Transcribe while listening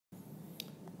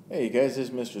Hey guys, this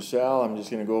is Mr. Sal. I'm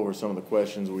just going to go over some of the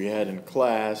questions we had in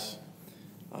class.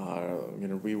 I'm going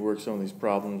to rework some of these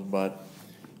problems, but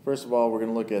first of all, we're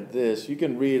going to look at this. You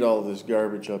can read all this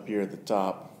garbage up here at the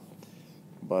top,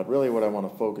 but really what I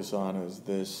want to focus on is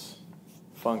this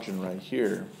function right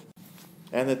here.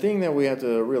 And the thing that we have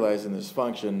to realize in this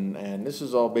function, and this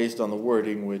is all based on the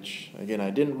wording, which again I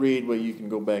didn't read, but you can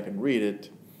go back and read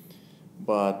it,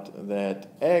 but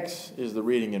that x is the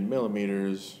reading in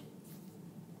millimeters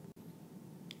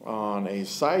on a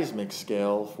seismic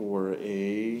scale for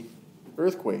a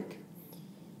earthquake,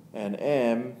 and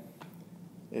m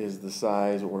is the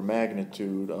size or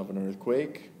magnitude of an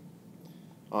earthquake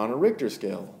on a Richter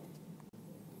scale.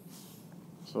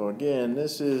 So again,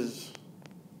 this is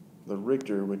the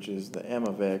Richter, which is the m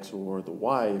of x, or the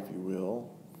y if you will,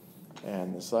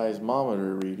 and the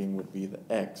seismometer reading would be the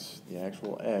x, the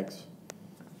actual x,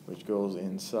 which goes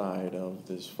inside of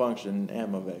this function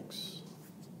m of x.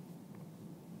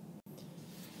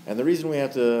 And the reason we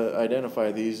have to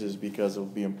identify these is because it will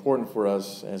be important for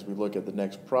us as we look at the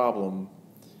next problem,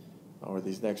 or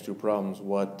these next two problems,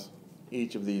 what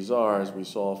each of these are as we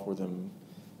solve for them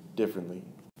differently.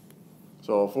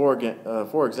 So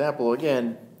for example,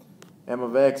 again, m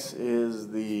of x is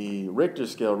the Richter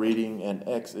scale reading and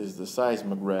x is the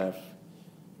seismograph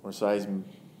or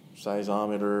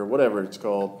seismometer, whatever it's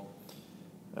called.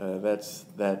 That's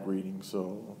that reading.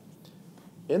 So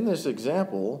in this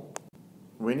example,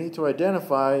 we need to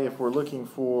identify if we're looking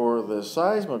for the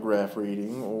seismograph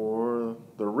reading or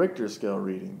the Richter scale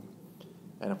reading.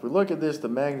 And if we look at this, the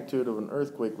magnitude of an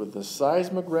earthquake with the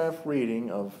seismograph reading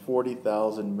of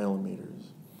 40,000 millimeters.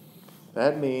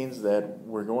 That means that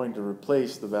we're going to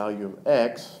replace the value of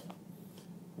x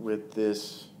with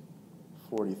this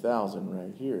 40,000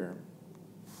 right here.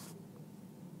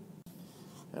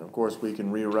 And of course we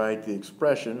can rewrite the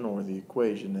expression or the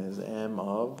equation as m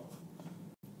of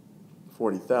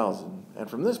 40,000. And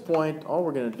from this point, all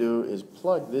we're going to do is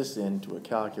plug this into a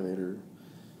calculator.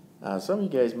 Some of you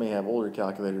guys may have older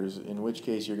calculators, in which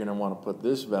case you're going to want to put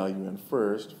this value in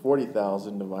first,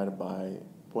 40,000 divided by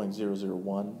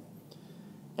 0.001,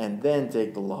 and then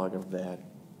take the log of that.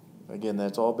 Again,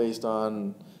 that's all based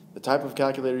on the type of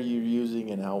calculator you're using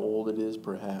and how old it is,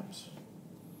 perhaps.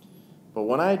 But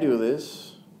when I do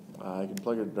this, I can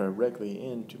plug it directly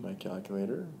into my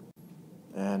calculator.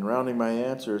 And rounding my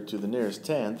answer to the nearest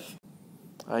tenth,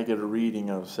 I get a reading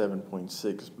of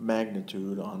 7.6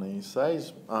 magnitude on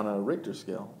a Richter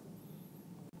scale.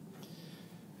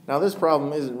 Now this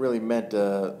problem isn't really meant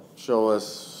to show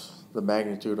us the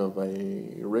magnitude of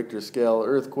a Richter scale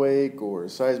earthquake or a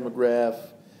seismograph,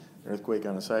 earthquake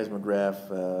on a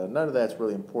seismograph. None of that's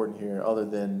really important here other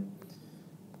than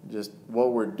just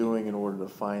what we're doing in order to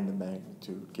find the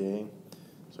magnitude, okay?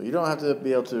 So you don't have to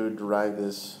be able to derive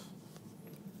this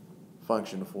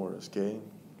function for us, okay?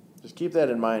 Just keep that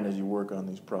in mind as you work on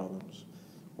these problems.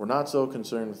 We're not so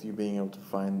concerned with you being able to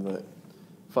find the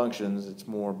functions, it's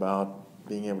more about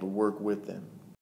being able to work with them.